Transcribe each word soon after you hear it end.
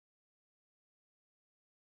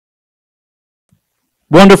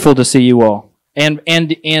Wonderful to see you all. And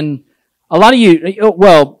a lot of you,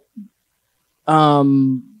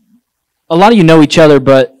 a lot of you know each other,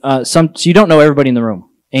 but so you don't know everybody in the room.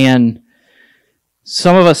 And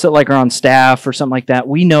some of us that are on staff or something like that,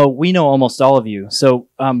 we know almost all of you. So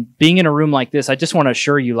being in a room like this, I just want to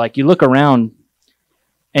assure you, you look around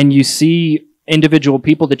and you see individual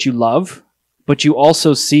people that you love, but you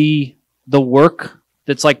also see the work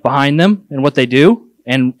that's behind them and what they do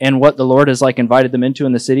and what the Lord has invited them into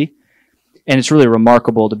in the city. And it's really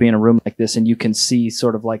remarkable to be in a room like this, and you can see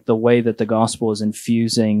sort of the way that the gospel is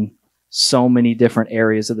infusing so many different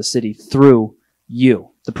areas of the city through you,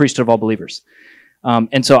 the priesthood of all believers.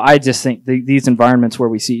 And so I just think these environments where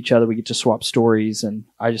we see each other, we get to swap stories, and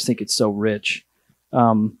I just think it's so rich.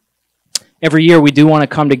 Every year we do want to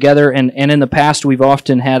come together, and in the past we've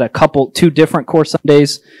often had two different core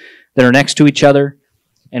Sundays that are next to each other,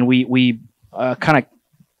 and we kind of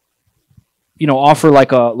offer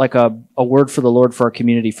a word for the Lord for our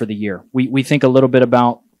community for the year. We think a little bit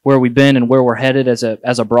about where we've been and where we're headed as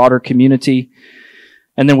a broader community.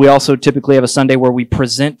 And then we also typically have a Sunday where we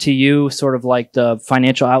present to you sort of the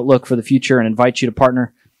financial outlook for the future and invite you to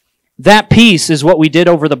partner. That piece is what we did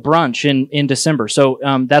over the brunch in December. So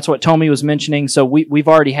that's what Tommy was mentioning. So we've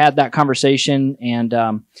already had that conversation, and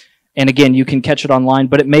again, you can catch it online,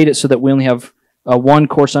 but it made it so that we only have one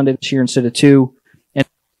core Sunday this year instead of two. And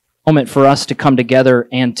a moment for us to come together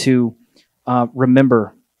and to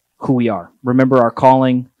remember who we are, remember our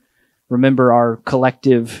calling, remember our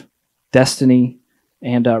collective destiny,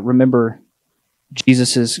 and remember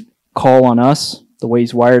Jesus' call on us, the way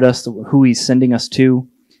he's wired us, who he's sending us to,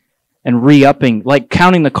 and re-upping,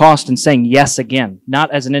 counting the cost and saying yes again, not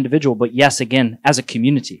as an individual, but yes again as a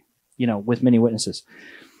community, with many witnesses.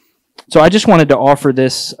 So I just wanted to offer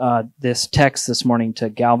this text this morning to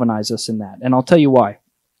galvanize us in that, and I'll tell you why.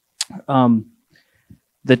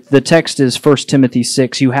 The text is 1 Timothy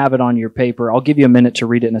 6. You have it on your paper. I'll give you a minute to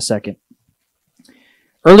read it in a second.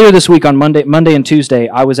 Earlier this week on Monday and Tuesday,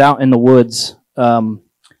 I was out in the woods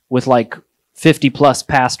with 50-plus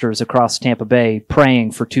pastors across Tampa Bay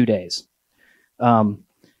praying for 2 days.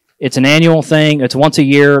 It's an annual thing. It's once a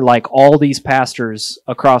year. All these pastors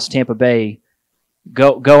across Tampa Bay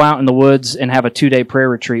go out in the woods and have a 2-day prayer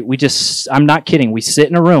retreat. I'm not kidding. We sit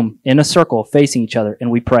in a room in a circle facing each other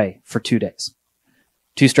and we pray for 2 days,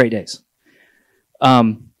 2 straight days.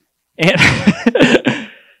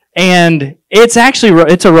 And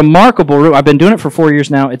it's a remarkable room. I've been doing it for 4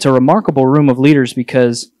 years now. It's a remarkable room of leaders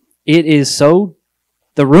because the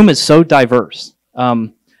room is so diverse.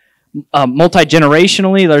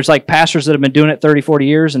 Multi-generationally, there's pastors that have been doing it 30, 40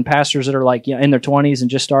 years and pastors that are in their 20s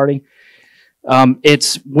and just starting.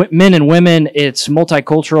 It's men and women, it's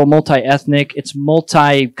multicultural, multi-ethnic, it's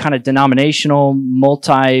kind of denominational,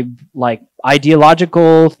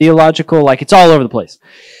 ideological, theological, it's all over the place.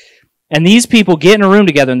 And these people get in a room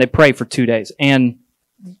together and they pray for 2 days. And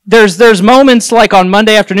there's moments on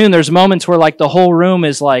Monday afternoon, there's moments where the whole room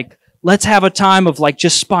is let's have a time of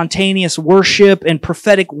just spontaneous worship and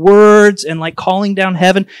prophetic words and calling down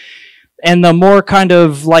heaven. And the more kind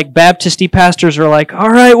of Baptist-y pastors are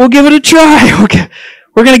all right, we'll give it a try.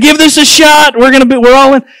 We're going to give this a shot. We're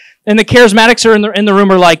all in. And the charismatics are in the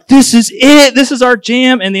room are this is it. This is our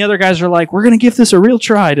jam. And the other guys are we're going to give this a real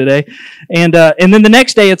try today. And then the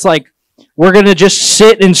next day it's we're going to just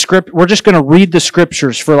sit in script. We're just going to read the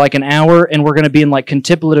scriptures for an hour, and we're going to be in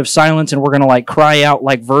contemplative silence, and we're going to cry out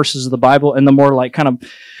verses of the Bible. And the more kind of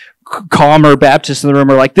calmer Baptists in the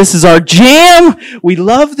room are this is our jam. We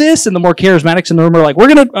love this. And the more charismatics in the room are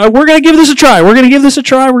we're going to give this a try. We're going to give this a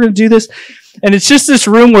try. We're going to do this. And it's just this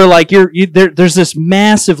room where there's this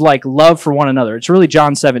massive love for one another. It's really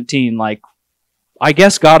John 17. I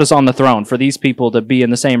guess God is on the throne for these people to be in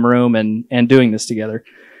the same room and doing this together.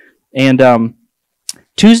 And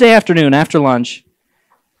Tuesday afternoon after lunch,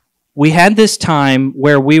 we had this time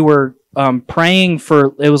where we were praying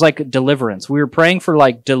for, it was deliverance. We were praying for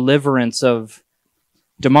deliverance of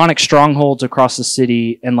demonic strongholds across the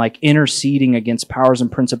city and interceding against powers and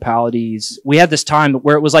principalities. We had this time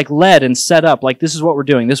where it was led and set up, this is what we're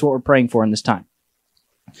doing. This is what we're praying for in this time.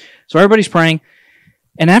 So everybody's praying.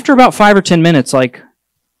 And after about 5 or 10 minutes,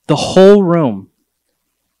 the whole room,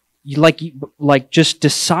 just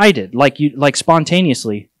decided,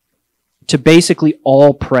 spontaneously, to basically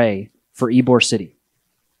all pray for Ybor City.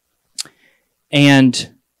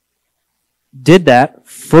 And did that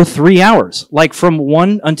for 3 hours. From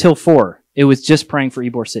 1 until 4, it was just praying for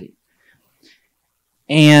Ybor City.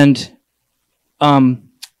 And again,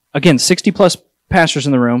 60-plus pastors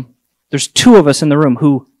in the room. There's 2 of us in the room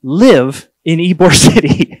who live in Ybor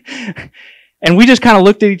City. And we just kind of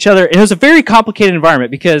looked at each other. It was a very complicated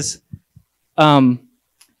environment because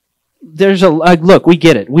there's look, we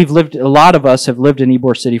get it. A lot of us have lived in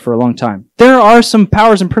Ybor City for a long time. There are some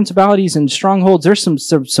powers and principalities and strongholds. There's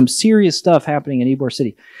some serious stuff happening in Ybor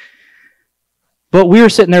City. But we were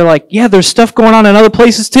sitting there like, yeah, there's stuff going on in other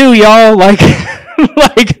places too, y'all. Like,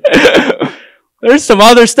 there's some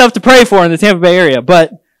other stuff to pray for in the Tampa Bay area.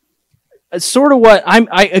 But it's sort of what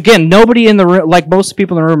again, nobody in the room, like most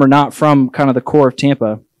people in the room are not from kind of the core of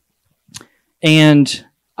Tampa. And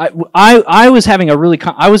I was having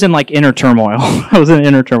I was in like inner turmoil. I was in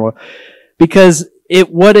inner turmoil because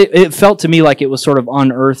it felt to me like it was sort of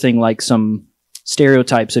unearthing like some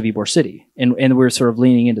stereotypes of Ybor City. And we were sort of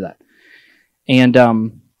leaning into that.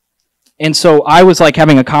 And so I was like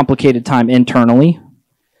having a complicated time internally,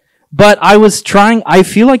 but I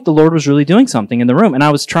feel like the Lord was really doing something in the room, and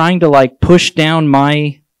I was trying to like push down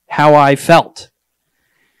how I felt.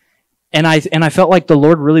 And I felt like the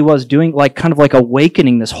Lord really was doing like kind of like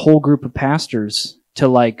awakening this whole group of pastors to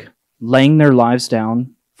like laying their lives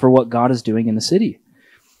down for what God is doing in the city.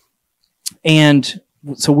 And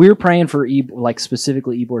so we were praying for like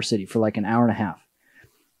specifically Ybor City for like an hour and a half.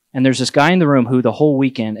 And there's this guy in the room who the whole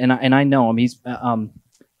weekend, and I know him.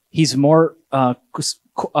 He's more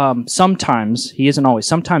sometimes, he isn't always.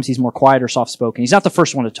 Sometimes he's more quiet or soft spoken. He's not the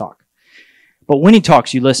first one to talk, but when he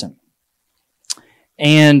talks, you listen.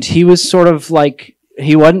 And he was sort of like,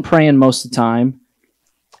 he wasn't praying most of the time.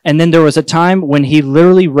 And then there was a time when he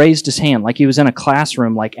literally raised his hand, like he was in a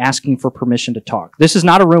classroom, like asking for permission to talk. This is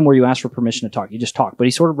not a room where you ask for permission to talk. You just talk. But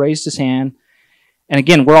he sort of raised his hand. And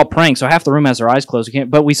again, we're all praying, so half the room has their eyes closed.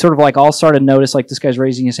 But we sort of like all started to notice, like this guy's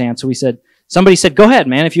raising his hand. So somebody said, go ahead,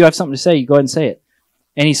 man. If you have something to say, you go ahead and say it.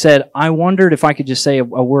 And he said, I wondered if I could just say a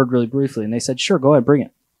word really briefly. And they said, sure, go ahead, bring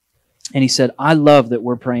it. And he said, I love that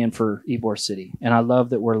we're praying for Ybor City. And I love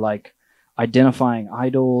that we're like identifying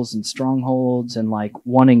idols and strongholds and like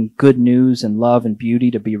wanting good news and love and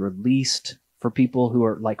beauty to be released for people who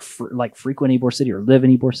are like frequent Ybor City or live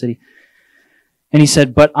in Ybor City. And he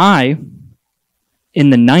said, but in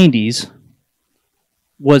the 90s,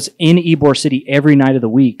 was in Ybor City every night of the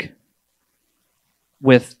week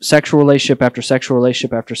with sexual relationship after sexual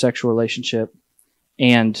relationship after sexual relationship,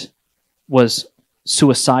 and was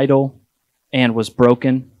suicidal and was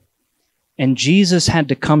broken. And Jesus had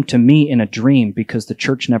to come to me in a dream because the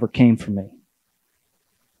church never came for me.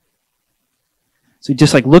 So he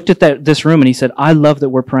just like looked at this room and he said, I love that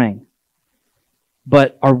we're praying.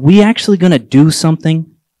 But are we actually going to do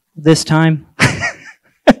something this time?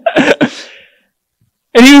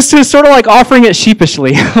 And he was just sort of like offering it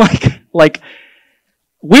sheepishly. like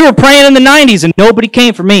we were praying in the 90s and nobody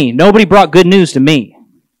came for me. Nobody brought good news to me.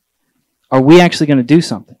 Are we actually going to do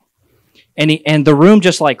something? And the room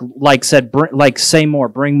just like said, say more,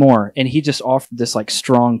 bring more. And he just offered this like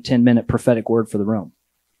strong 10-minute prophetic word for the room.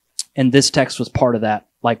 And this text was part of that,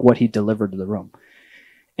 like what he delivered to the room.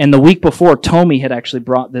 And the week before, Tommy had actually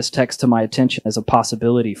brought this text to my attention as a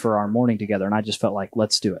possibility for our morning together. And I just felt like,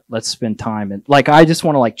 let's do it. Let's spend time. And like, I just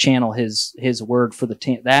want to like channel his word for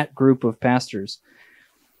that group of pastors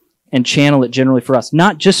and channel it generally for us.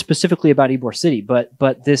 Not just specifically about Ybor City, but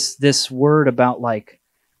this word about like,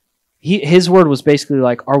 his word was basically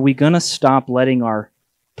like, are we going to stop letting our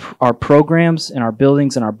programs and our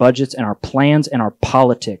buildings and our budgets and our plans and our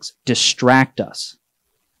politics distract us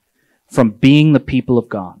from being the people of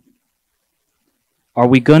God? Are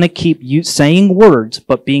we going to keep saying words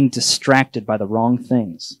but being distracted by the wrong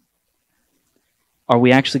things? Are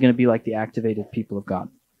we actually going to be like the activated people of God?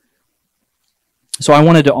 So I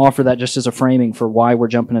wanted to offer that just as a framing for why we're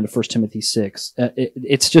jumping into 1 Timothy 6.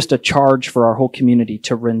 It's just a charge for our whole community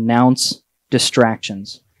to renounce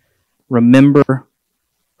distractions. Remember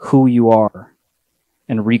who you are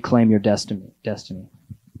and reclaim your destiny.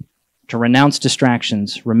 To renounce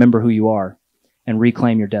distractions, remember who you are, and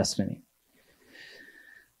reclaim your destiny.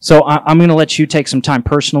 So I'm going to let you take some time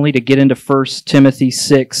personally to get into 1 Timothy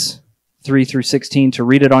 6, 3 through 16, to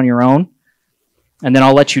read it on your own. And then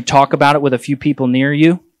I'll let you talk about it with a few people near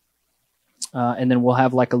you. And then we'll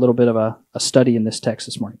have like a little bit of a study in this text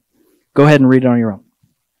this morning. Go ahead and read it on your own.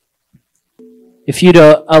 If you'd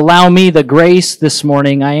allow me the grace this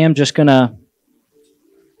morning, I am going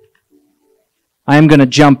to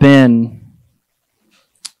jump in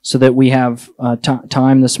so that we have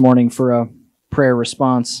time this morning for a prayer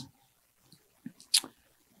response.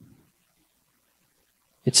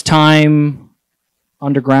 It's time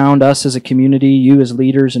underground, us as a community, you as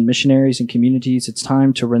leaders and missionaries and communities. It's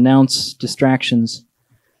time to renounce distractions.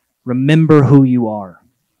 Remember who you are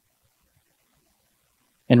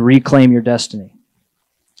and reclaim your destiny.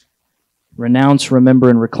 Renounce, remember,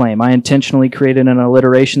 and reclaim. I intentionally created an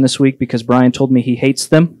alliteration this week because Brian told me he hates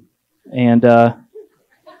them and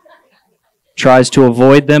tries to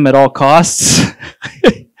avoid them at all costs.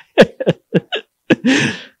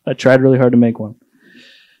 I tried really hard to make one.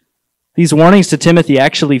 These warnings to Timothy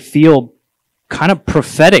actually feel kind of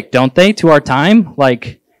prophetic, don't they, to our time?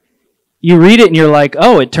 Like, you read it and you're like,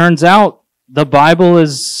 oh, it turns out the Bible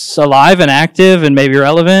is alive and active and maybe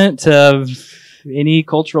relevant to any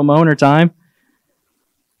cultural moment or time.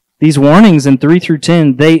 These warnings in 3 through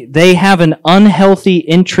 10, they have an unhealthy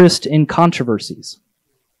interest in controversies.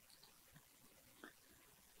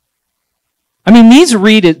 I mean,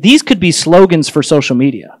 these could be slogans for social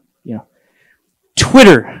media. You know,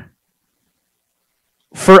 Twitter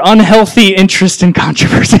for unhealthy interest in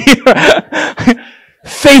controversy.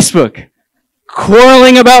 Facebook,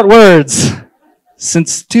 quarreling about words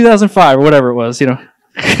since 2005 or whatever it was, you know.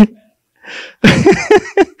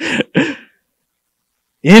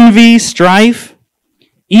 Envy, strife,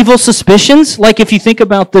 evil suspicions. Like if you think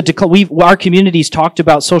about our community's talked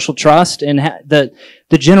about social trust and the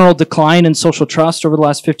general decline in social trust over the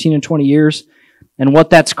last 15 and 20 years. And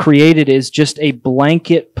what that's created is just a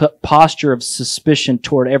blanket posture of suspicion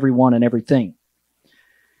toward everyone and everything.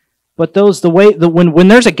 But when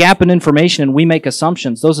there's a gap in information and we make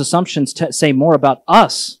assumptions, those assumptions say more about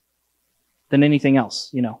us than anything else,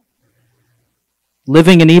 you know.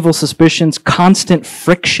 Living in evil suspicions, constant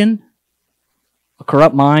friction, a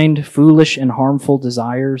corrupt mind, foolish and harmful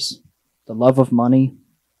desires, the love of money.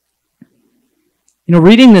 You know,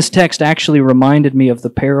 reading this text actually reminded me of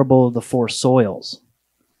the parable of the 4 soils.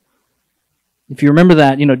 If you remember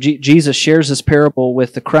that, you know, Jesus shares this parable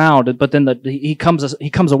with the crowd, but then he comes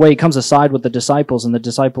aside with the disciples, and the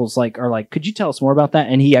disciples are like, could you tell us more about that?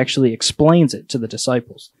 And he actually explains it to the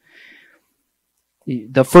disciples.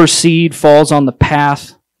 The first seed falls on the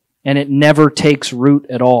path, and it never takes root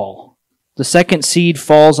at all. The second seed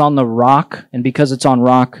falls on the rock, and because it's on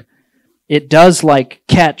rock, it does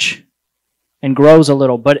catch and grows a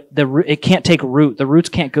little, but it can't take root. The roots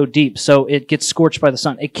can't go deep, so it gets scorched by the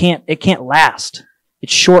sun. It can't last.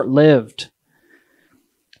 It's short-lived.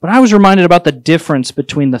 But I was reminded about the difference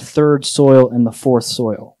between the third soil and the fourth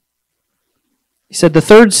soil. He said the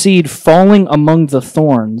third seed falling among the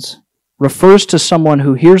thorns refers to someone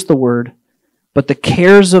who hears the word, but the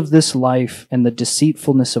cares of this life and the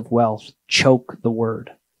deceitfulness of wealth choke the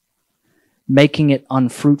word, making it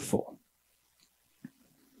unfruitful.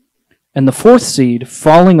 And the fourth seed,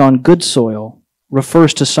 falling on good soil,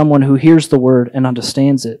 refers to someone who hears the word and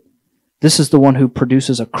understands it. This is the one who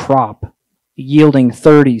produces a crop, yielding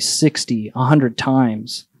 30, 60, 100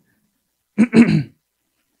 times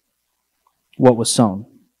what was sown.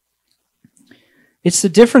 It's the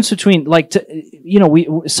difference between,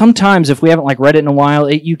 sometimes if we haven't read it in a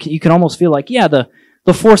while, you can almost feel like, yeah, the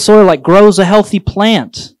fourth soil grows a healthy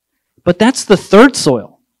plant. But that's the third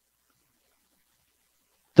soil.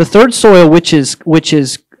 The third soil, which is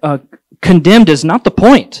condemned as not the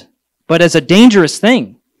point, but as a dangerous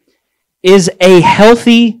thing, is a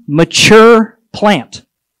healthy, mature plant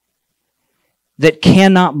that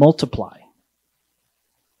cannot multiply,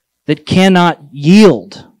 that cannot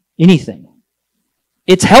yield anything.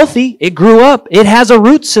 It's healthy, it grew up, it has a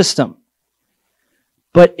root system,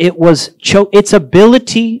 but its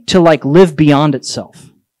ability to live beyond itself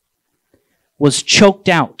was choked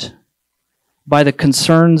out by the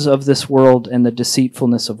concerns of this world and the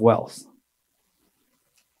deceitfulness of wealth.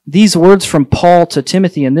 These words from Paul to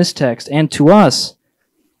Timothy in this text and to us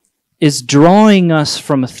is drawing us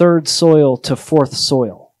from third soil to fourth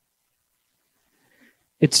soil.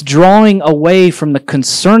 It's drawing away from the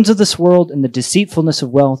concerns of this world and the deceitfulness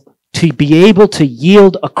of wealth to be able to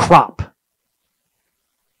yield a crop,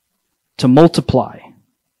 to multiply.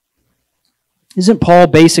 Isn't Paul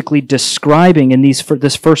basically describing in this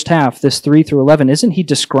first half, this 3 through 11, isn't he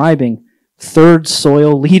describing third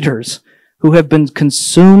soil leaders who have been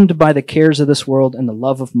consumed by the cares of this world and the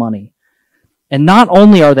love of money? And not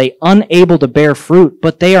only are they unable to bear fruit,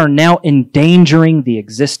 but they are now endangering the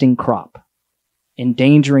existing crop,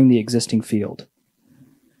 endangering the existing field.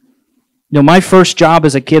 You know, my first job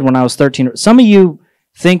as a kid when I was 13, some of you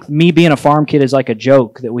think me being a farm kid is like a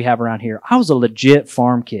joke that we have around here. I was a legit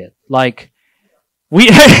farm kid. Brian's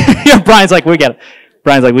like, we got it.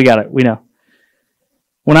 Brian's like, we got it. We know.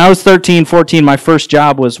 When I was 13, 14, my first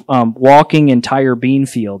job was walking entire bean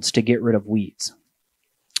fields to get rid of weeds.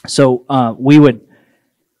 So we would,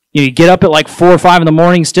 you get up at 4 or 5 in the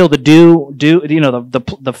morning, still the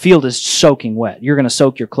the field is soaking wet. You're going to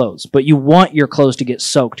soak your clothes, but you want your clothes to get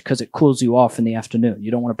soaked because it cools you off in the afternoon.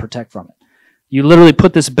 You don't want to protect from it. You literally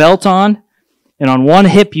put this belt on, And on one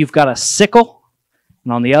hip, you've got a sickle.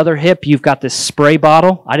 And on the other hip, you've got this spray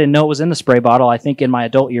bottle. I didn't know it was in the spray bottle. I think in my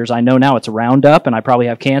adult years, I know now it's Roundup, and I probably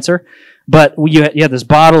have cancer. But you have this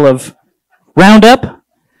bottle of Roundup,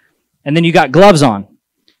 and then you got gloves on.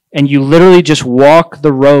 And you literally just walk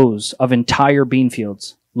the rows of entire bean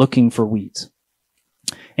fields looking for weeds.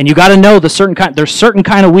 And you got to know there's certain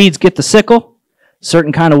kind of weeds get the sickle,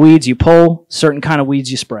 certain kind of weeds you pull, certain kind of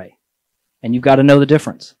weeds you spray. And you've got to know the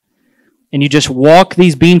difference. And you just walk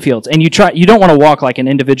these bean fields. And you don't want to walk like an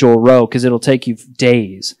individual row because it'll take you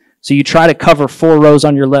days. So you try to cover 4 rows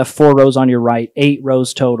on your left, 4 rows on your right, 8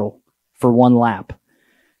 rows total for one lap.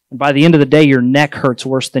 And by the end of the day, your neck hurts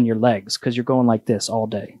worse than your legs because you're going like this all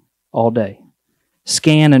day,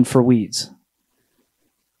 scanning for weeds.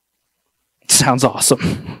 It sounds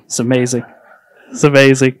awesome. It's amazing. It's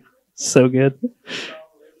amazing. So good.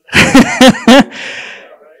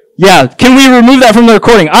 Yeah, can we remove that from the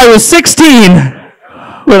recording? I was 16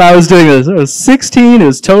 when I was doing this. I was 16. It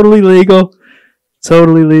was totally legal.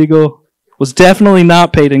 Totally legal. Was definitely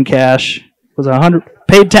not paid in cash. Was 100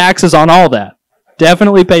 paid taxes on all that.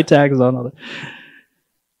 Definitely paid taxes on all that.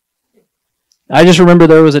 I just remember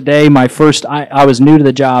there was a day, I was new to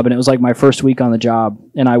the job, and it was like my first week on the job,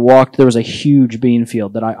 and I walked, there was a huge bean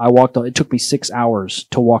field that I walked, it took me 6 hours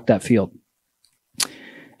to walk that field.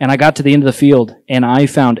 And I got to the end of the field, and I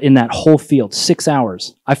found in that whole field, 6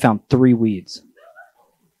 hours, I found 3 weeds.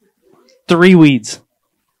 3 weeds.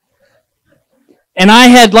 And I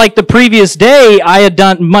had, like the previous day, I had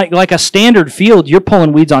done, like a standard field, you're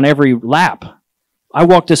pulling weeds on every lap. I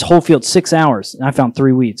walked this whole field 6 hours, and I found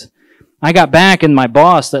 3 weeds. I got back, and my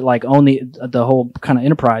boss that like owned the whole kind of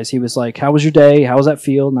enterprise, he was like, "How was your day? How was that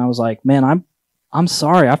field?" And I was like, "Man, I'm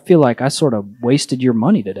sorry. I feel like I sort of wasted your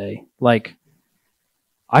money today. Like,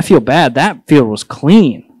 I feel bad. That field was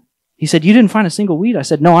clean." He said, "You didn't find a single weed?" I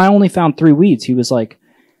said, "No, I only found 3 weeds." He was like,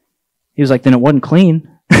 "Then it wasn't clean."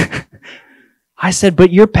 I said,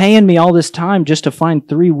 "But you're paying me all this time just to find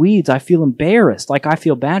 3 weeds. I feel embarrassed. Like I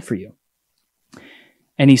feel bad for you."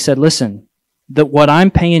 And he said, "Listen, what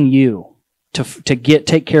I'm paying you to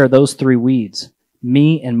take care of those 3 weeds,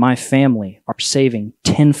 me and my family are saving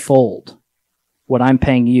tenfold what I'm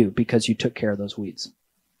paying you because you took care of those weeds.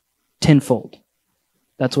 Tenfold.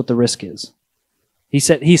 That's what the risk is." He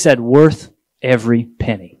said, "Worth every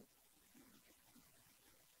penny."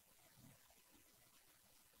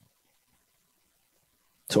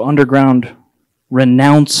 So underground,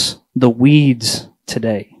 renounce the weeds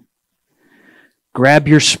today. Grab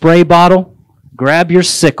your spray bottle, grab your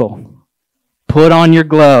sickle, put on your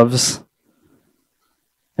gloves,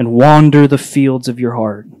 and wander the fields of your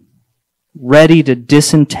heart, ready to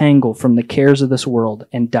disentangle from the cares of this world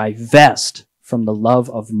and divest from the love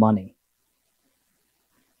of money.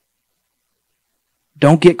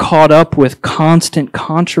 Don't get caught up with constant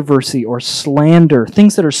controversy or slander,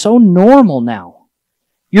 things that are so normal now.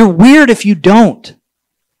 You're weird if you don't.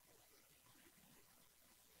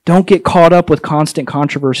 Don't get caught up with constant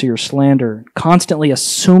controversy or slander, constantly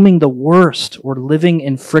assuming the worst or living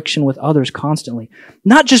in friction with others constantly.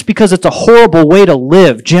 Not just because it's a horrible way to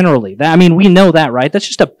live generally. We know that, right? That's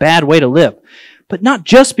just a bad way to live. But not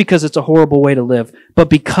just because it's a horrible way to live, but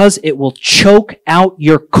because it will choke out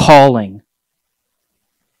your calling.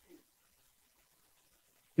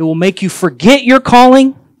 It will make you forget your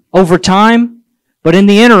calling over time. But in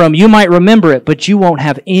the interim, you might remember it, but you won't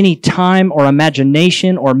have any time or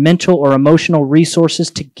imagination or mental or emotional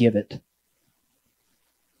resources to give it.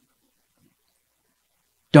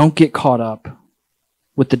 Don't get caught up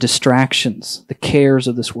with the distractions, the cares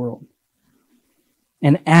of this world,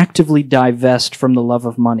 and actively divest from the love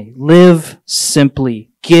of money. Live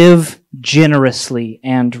simply, give generously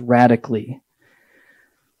and radically.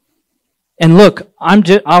 And look,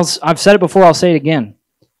 I've said it before, I'll say it again.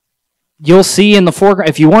 You'll see in the foreground,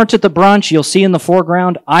 if you weren't at the brunch, you'll see in the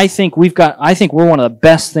foreground, I think we're one of the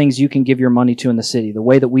best things you can give your money to in the city, the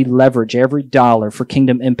way that we leverage every dollar for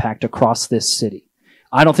kingdom impact across this city.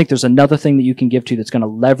 I don't think there's another thing that you can give to that's going to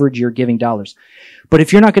leverage your giving dollars. But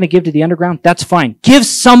if you're not going to give to the underground, that's fine. Give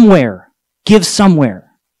somewhere. Give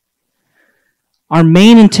somewhere. Our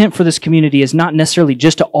main intent for this community is not necessarily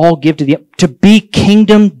just to all give to be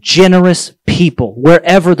kingdom generous people,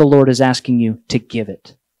 wherever the Lord is asking you to give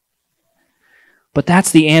it. But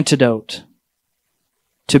that's the antidote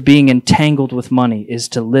to being entangled with money, is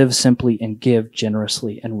to live simply and give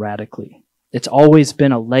generously and radically. It's always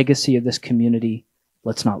been a legacy of this community.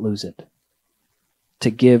 Let's not lose it. To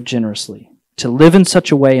give generously. To live in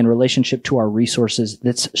such a way in relationship to our resources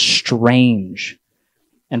that's strange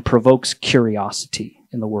and provokes curiosity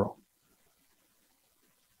in the world.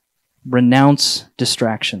 Renounce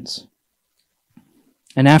distractions.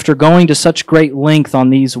 And after going to such great length on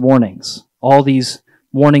these warnings, all these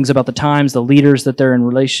warnings about the times, the leaders that they're in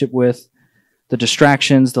relationship with, the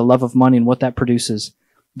distractions, the love of money, and what that produces,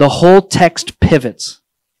 the whole text pivots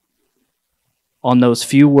on those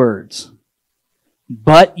few words.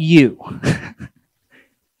 But you,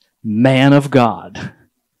 man of God.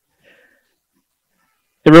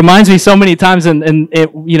 It reminds me so many times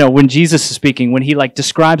when Jesus is speaking, when he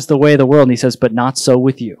describes the way of the world, and he says, but not so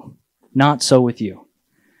with you. Not so with you.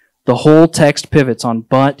 The whole text pivots on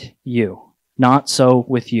but you. Not so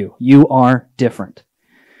with you. You are different.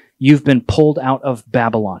 You've been pulled out of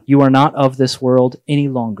Babylon. You are not of this world any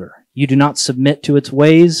longer. You do not submit to its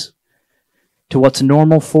ways, to what's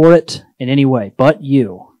normal for it in any way, but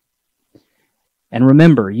you. And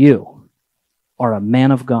remember, you are a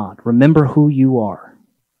man of God. Remember who you are,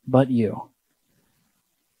 but you.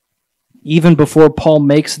 Even before Paul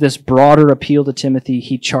makes this broader appeal to Timothy,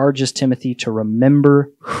 he charges Timothy to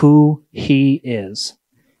remember who he is.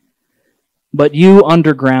 But you,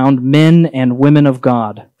 underground, men and women of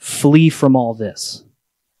God, flee from all this.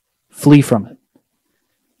 Flee from it.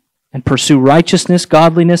 And pursue righteousness,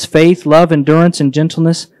 godliness, faith, love, endurance, and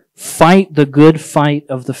gentleness. Fight the good fight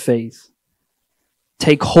of the faith.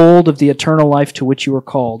 Take hold of the eternal life to which you were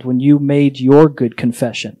called when you made your good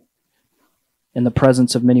confession in the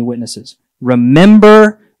presence of many witnesses.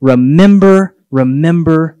 Remember, remember,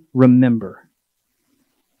 remember, remember.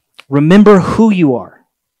 Remember who you are.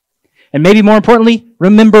 And maybe more importantly,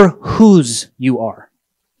 remember whose you are.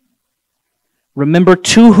 Remember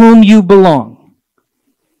to whom you belong.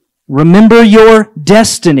 Remember your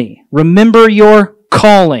destiny. Remember your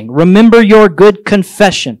calling. Remember your good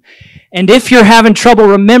confession. And if you're having trouble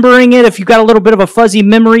remembering it, if you've got a little bit of a fuzzy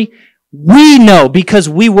memory, we know because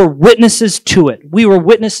we were witnesses to it. We were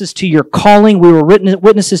witnesses to your calling. We were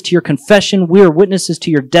witnesses to your confession. We were witnesses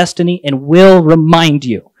to your destiny, and we'll remind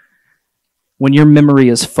you when your memory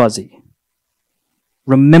is fuzzy.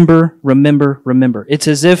 Remember, remember, remember. It's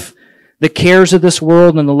as if the cares of this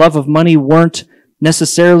world and the love of money weren't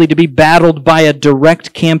necessarily to be battled by a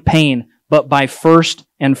direct campaign, but by first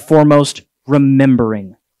and foremost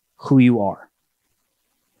remembering who you are.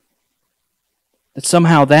 That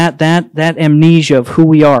somehow that amnesia of who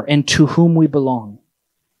we are and to whom we belong,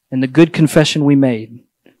 and the good confession we made,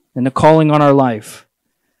 and the calling on our life,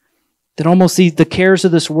 that almost the cares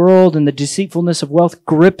of this world and the deceitfulness of wealth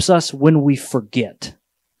grips us when we forget.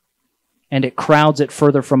 And it crowds it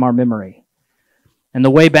further from our memory. And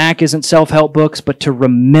the way back isn't self-help books, but to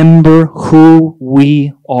remember who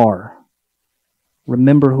we are.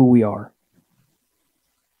 Remember who we are.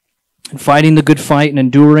 And fighting the good fight and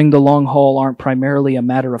enduring the long haul aren't primarily a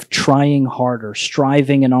matter of trying harder,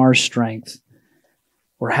 striving in our strength,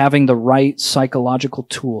 or having the right psychological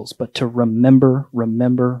tools, but to remember,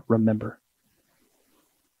 remember, remember.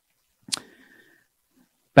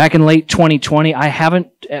 Back in late 2020, I haven't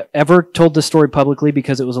ever told this story publicly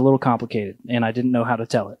because it was a little complicated and I didn't know how to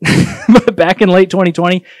tell it. But back in late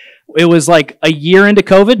 2020, it was like a year into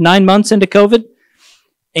COVID, 9 months into COVID.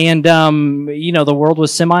 And, the world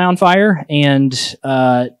was semi on fire, and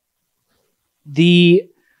the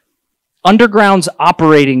Underground's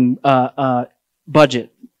operating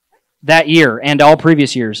budget that year and all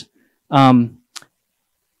previous years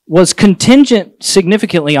was contingent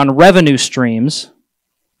significantly on revenue streams,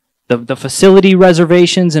 the facility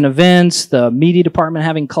reservations and events, the media department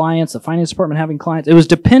having clients, the finance department having clients. It was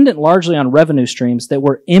dependent largely on revenue streams that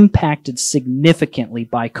were impacted significantly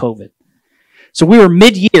by COVID. So we were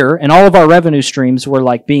mid-year, and all of our revenue streams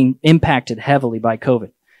were being impacted heavily by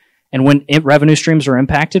COVID. And when revenue streams are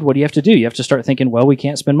impacted, what do you have to do? You have to start thinking, well, we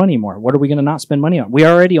can't spend money anymore. What are we going to not spend money on? We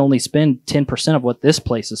already only spend 10% of what this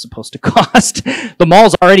place is supposed to cost. The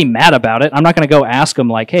mall's already mad about it. I'm not going to go ask them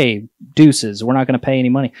hey, deuces, we're not going to pay any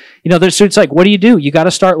money. So it's what do? You got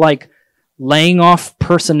to start laying off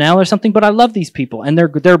personnel or something. But I love these people, and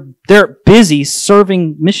they're busy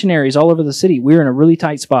serving missionaries all over the city. We're in a really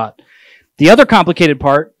tight spot. The other complicated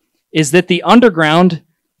part is that the Underground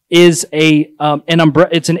is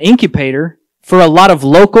it's an incubator for a lot of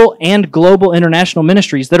local and global international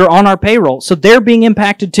ministries that are on our payroll. So they're being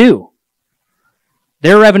impacted too.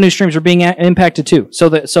 Their revenue streams are being impacted too. So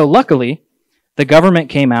luckily, the government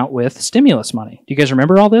came out with stimulus money. Do you guys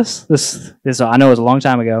remember all this? This I know it was a long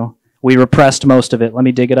time ago. We repressed most of it. Let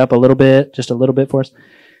me dig it up just a little bit for us.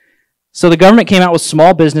 So the government came out with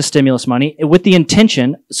small business stimulus money with the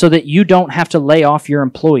intention so that you don't have to lay off your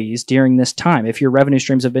employees during this time if your revenue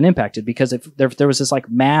streams have been impacted. Because if there was this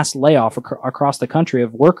mass layoff across the country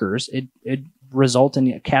of workers, it result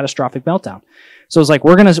in a catastrophic meltdown. So it's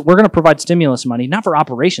we're gonna provide stimulus money not for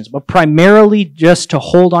operations, but primarily just to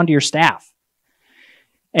hold on to your staff.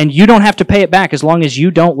 And you don't have to pay it back as long as you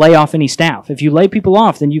don't lay off any staff. If you lay people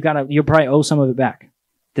off, then you'll probably owe some of it back.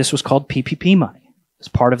 This was called PPP money. It's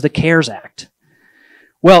part of the CARES Act.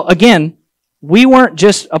 Well, again, we weren't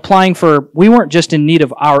just in need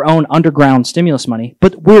of our own underground stimulus money,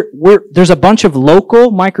 but there's a bunch of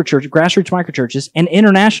local microchurch, grassroots microchurches, and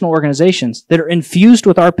international organizations that are infused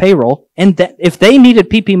with our payroll, and that if they needed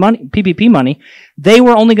PPP money, they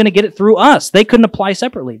were only going to get it through us. They couldn't apply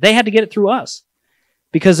separately. They had to get it through us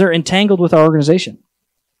because they're entangled with our organization.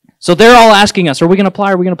 So they're all asking us, are we going to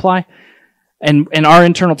apply? Are we going to apply? And our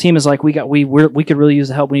internal team is like, we could really use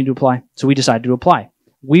the help. We need to apply. So we decided to apply.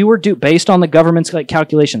 We were due, based on the government's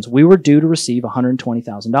calculations, we were due to receive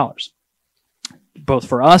 $120,000, both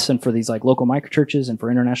for us and for these local microchurches and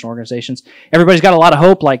for international organizations. Everybody's got a lot of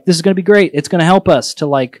hope, this is going to be great. It's going to help us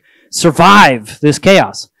to survive this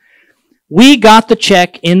chaos. We got the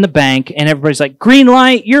check in the bank, and everybody's like, green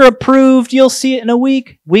light, you're approved, you'll see it in a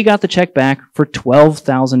week. We got the check back for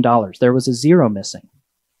 $12,000. There was a zero missing.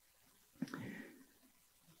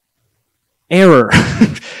 Error.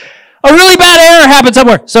 A really bad error happened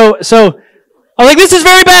somewhere. So I was like, this is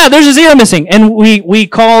very bad. There's a zero missing. And we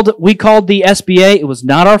called the SBA. It was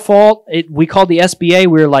not our fault. We called the SBA.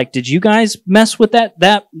 We were like, did you guys mess with that?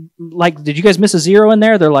 Did you guys miss a zero in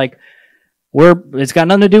there? They're like, it's got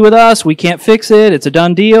nothing to do with us. We can't fix it. It's a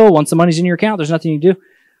done deal. Once the money's in your account, there's nothing you can do.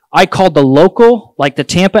 I called the local, the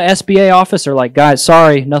Tampa SBA office. They're like, guys,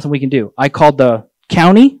 sorry, nothing we can do. I called the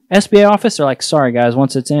county SBA office. They're like, sorry, guys,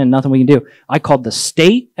 once it's in, nothing we can do. I called the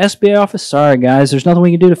state SBA office. Sorry, guys, there's nothing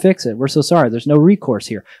we can do to fix it. We're so sorry. There's no recourse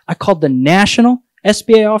here. I called the national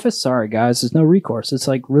SBA office. Sorry, guys, there's no recourse. It's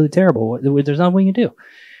really terrible. There's nothing we can do.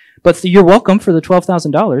 But you're welcome for the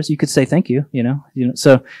 $12,000. You could say thank you,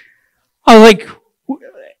 So I was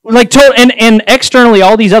and externally,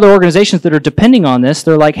 all these other organizations that are depending on this,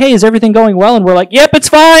 they're like, hey, is everything going well? And we're like, yep, it's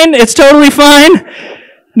fine. It's totally fine.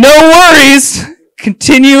 No worries.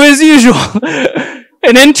 Continue as usual.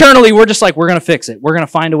 And internally, we're just we're going to fix it. We're going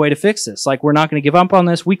to find a way to fix this. We're not going to give up on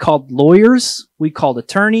this. We called lawyers. We called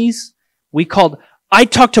attorneys. I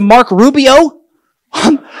talked to Mark Rubio.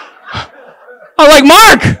 I'm like,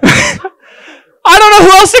 Mark, I don't know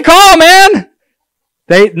who else to call, man.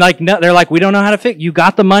 They're like, we don't know how to fix it. You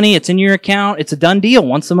got the money. It's in your account. It's a done deal.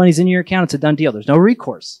 Once the money's in your account, it's a done deal. There's no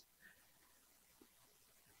recourse.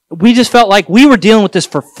 We just felt like we were dealing with this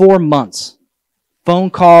for 4 months.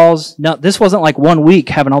 Phone calls. No, this wasn't 1 week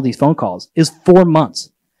having all these phone calls. It was 4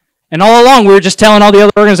 months. And all along, we were just telling all the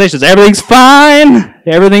other organizations, everything's fine.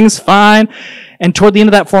 Everything's fine. And toward the end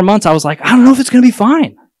of that 4 months, I was like, I don't know if it's going to be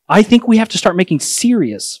fine. I think we have to start making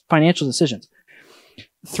serious financial decisions.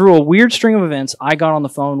 Through a weird string of events, I got on the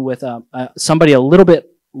phone with somebody a little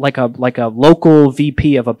bit like a local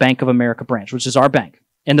VP of a Bank of America branch, which is our bank.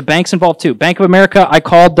 And the bank's involved too. Bank of America, I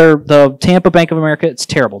called the Tampa Bank of America. It's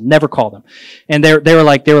terrible. Never call them. And they were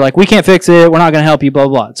like, we can't fix it. We're not going to help you, blah,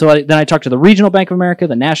 blah, blah. So then I talked to the regional Bank of America,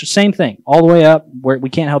 the national, same thing, all the way up where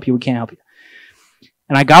we can't help you. We can't help you.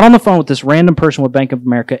 And I got on the phone with this random person with Bank of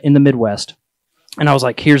America in the Midwest. And I was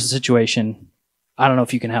like, here's the situation. I don't know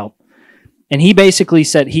if you can help. And he basically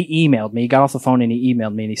said, he emailed me. He got off the phone and he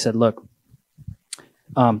emailed me and he said, look,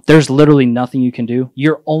 there's literally nothing you can do.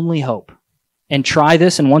 Your only hope. And try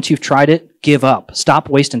this, and once you've tried it, give up. Stop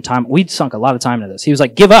wasting time. We'd sunk a lot of time into this. He was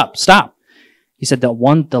like, give up, stop. He said, the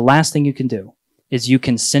last thing you can do is you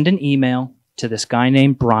can send an email to this guy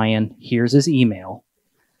named Brian. Here's his email.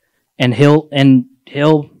 And he'll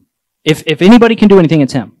if anybody can do anything,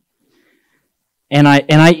 it's him. And I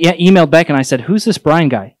emailed back and I said, who's this Brian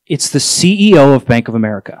guy? It's the CEO of Bank of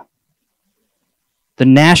America. The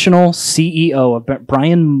national CEO of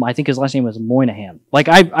Brian, I think his last name was Moynihan. I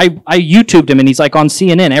YouTubed him and he's on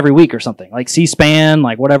CNN every week or something, C-SPAN,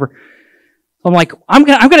 whatever. I'm like, I'm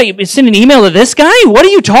gonna send an email to this guy? What are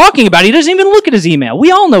you talking about? He doesn't even look at his email. We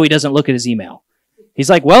all know he doesn't look at his email. He's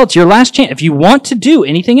like, well, it's your last chance. If you want to do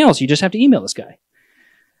anything else, you just have to email this guy.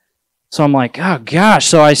 So I'm like, oh gosh.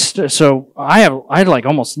 So I had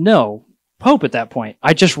almost no hope at that point.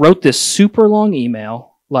 I just wrote this super long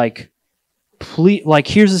email, please,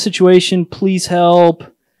 here's the situation, please help.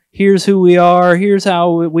 Here's who we are. Here's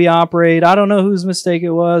how we operate. I don't know whose mistake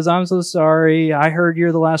it was. I'm so sorry. I heard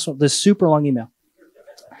you're the last one. This super long email.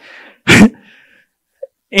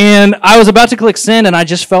 And I was about to click send, and I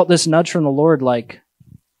just felt this nudge from the Lord,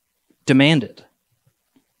 demand it.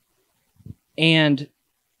 And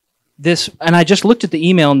I just looked at the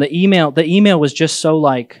email, and the email was just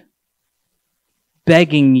so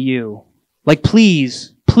begging you,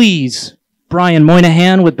 please, Brian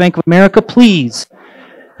Moynihan with Bank of America, please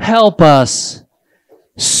help us.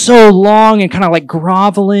 so long and kind of like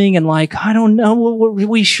groveling and like, I don't know,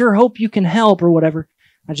 we sure hope you can help or whatever.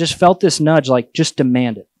 I just felt this nudge, like, just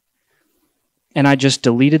demand it. And I just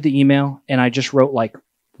deleted the email and I just wrote like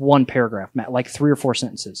one paragraph, like 3 or 4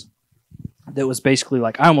 sentences. That was basically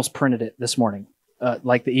like, I almost printed it this morning,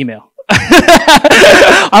 like the email.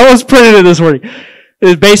 I almost printed it this morning.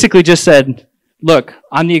 It basically just said, look,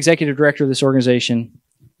 I'm the executive director of this organization.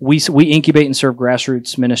 We incubate and serve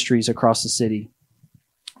grassroots ministries across the city.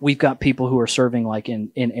 We've got people who are serving like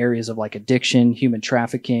in areas of like addiction, human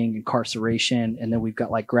trafficking, incarceration, and then we've got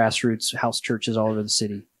like grassroots house churches all over the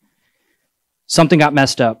city. Something got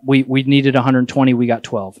messed up. We needed 120, we got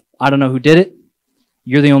 12. I don't know who did it.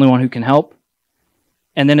 You're the only one who can help.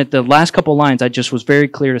 And then at the last couple lines, I just was very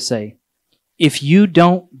clear to say, if you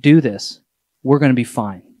don't do this, we're going to be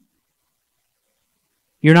fine.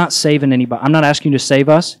 You're not saving anybody. I'm not asking you to save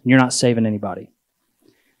us, and you're not saving anybody.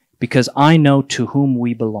 Because I know to whom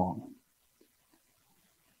we belong.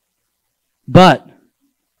 But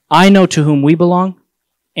I know to whom we belong,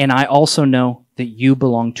 and I also know that you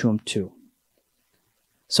belong to him too.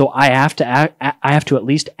 So I have to at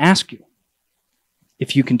least ask you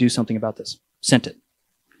if you can do something about this. Sent it.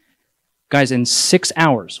 Guys, in 6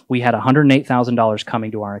 hours, we had $108,000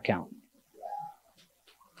 coming to our account.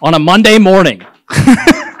 On a Monday morning.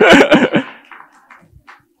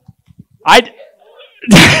 I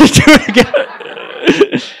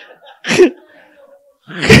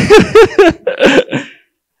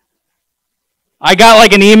got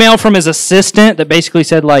like an email from his assistant that basically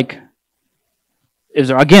said like, it was,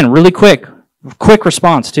 again, really quick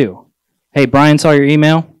response too. Hey, Brian saw your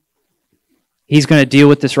email. He's going to deal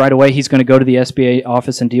with this right away. He's going to go to the SBA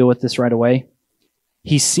office and deal with this right away.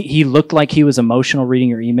 He looked like he was emotional reading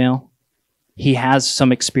your email. He has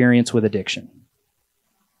some experience with addiction.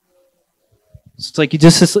 It's like you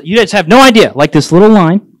just have no idea. Like this little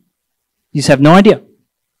line, you just have no idea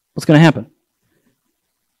what's going to happen.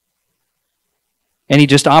 And he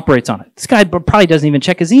just operates on it. This guy probably doesn't even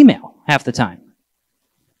check his email half the time.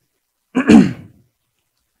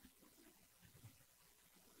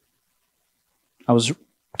 I was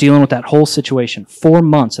dealing with that whole situation, 4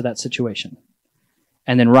 months of that situation,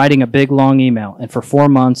 and then writing a big, long email. And for 4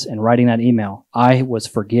 months and writing that email, I was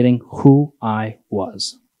forgetting who I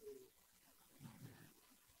was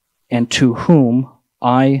and to whom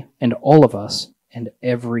I and all of us and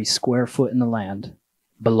every square foot in the land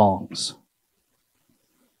belongs.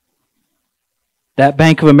 That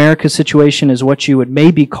Bank of America situation is what you would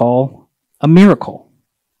maybe call a miracle.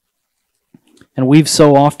 And we've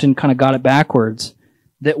so often kind of got it backwards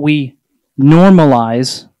that we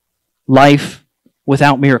normalize life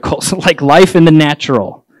without miracles, like life in the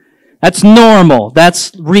natural. That's normal.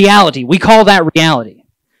 That's reality. We call that reality.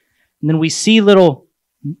 And then we see little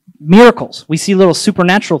miracles. We see little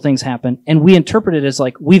supernatural things happen, and we interpret it as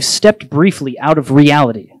like we've stepped briefly out of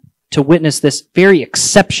reality to witness this very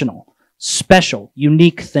exceptional, special,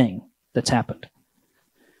 unique thing that's happened.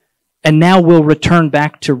 And now we'll return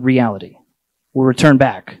back to reality. We'll return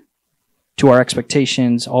back to our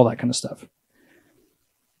expectations, all that kind of stuff.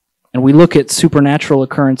 And we look at supernatural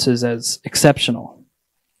occurrences as exceptional.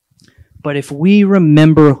 But if we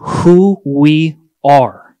remember who we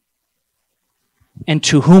are and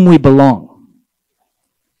to whom we belong,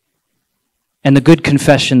 and the good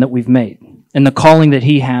confession that we've made, and the calling that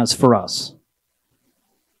He has for us,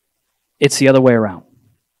 it's the other way around.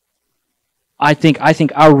 I think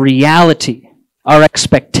our reality, our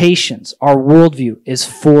expectations, our worldview is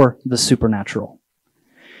for the supernatural.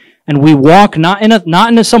 And we walk not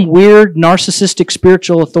into some weird narcissistic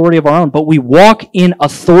spiritual authority of our own, but we walk in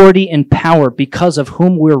authority and power because of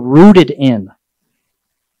whom we're rooted in,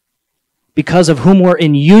 because of whom we're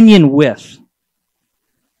in union with.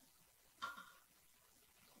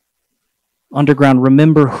 Underground,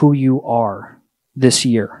 remember who you are this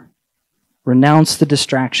year. Renounce the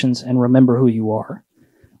distractions and remember who you are.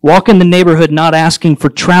 Walk in the neighborhood not asking for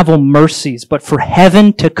travel mercies, but for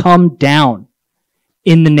heaven to come down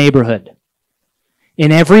in the neighborhood.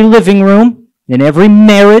 In every living room, in every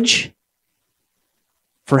marriage,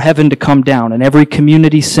 for heaven to come down. In every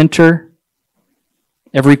community center,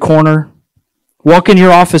 every corner. Walk in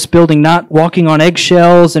your office building not walking on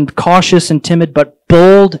eggshells and cautious and timid, but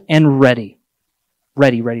bold and ready.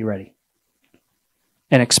 Ready, ready, ready.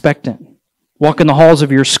 And expectant. Walk in the halls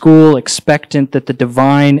of your school expectant that the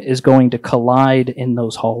divine is going to collide in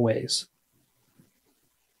those hallways.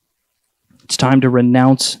 It's time to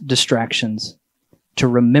renounce distractions, to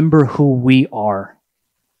remember who we are,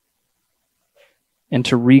 and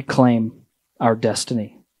to reclaim our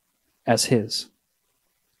destiny as His.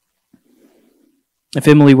 If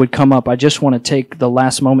Emily would come up, I just want to take the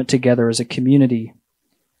last moment together as a community,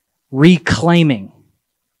 reclaiming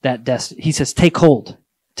that destiny. He says, take hold,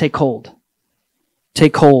 take hold.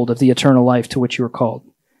 Take hold of the eternal life to which you are called.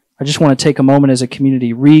 I just want to take a moment as a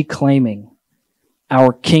community, reclaiming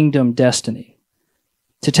our kingdom destiny.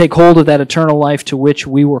 To take hold of that eternal life to which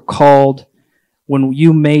we were called when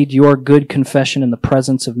you made your good confession in the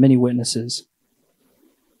presence of many witnesses.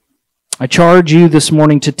 I charge you this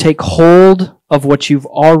morning to take hold of what you've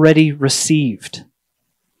already received.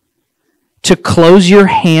 To close your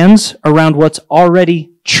hands around what's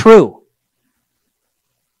already true.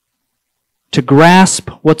 To grasp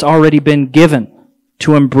what's already been given.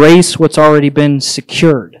 To embrace what's already been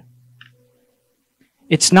secured.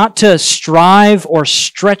 It's not to strive or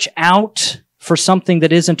stretch out for something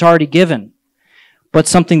that isn't already given, but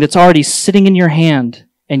something that's already sitting in your hand,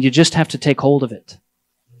 and you just have to take hold of it.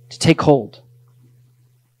 To take hold.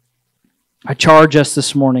 I charge us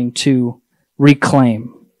this morning to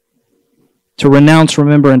reclaim, to renounce,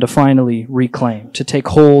 remember, and to finally reclaim, to take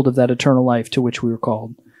hold of that eternal life to which we were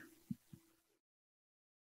called.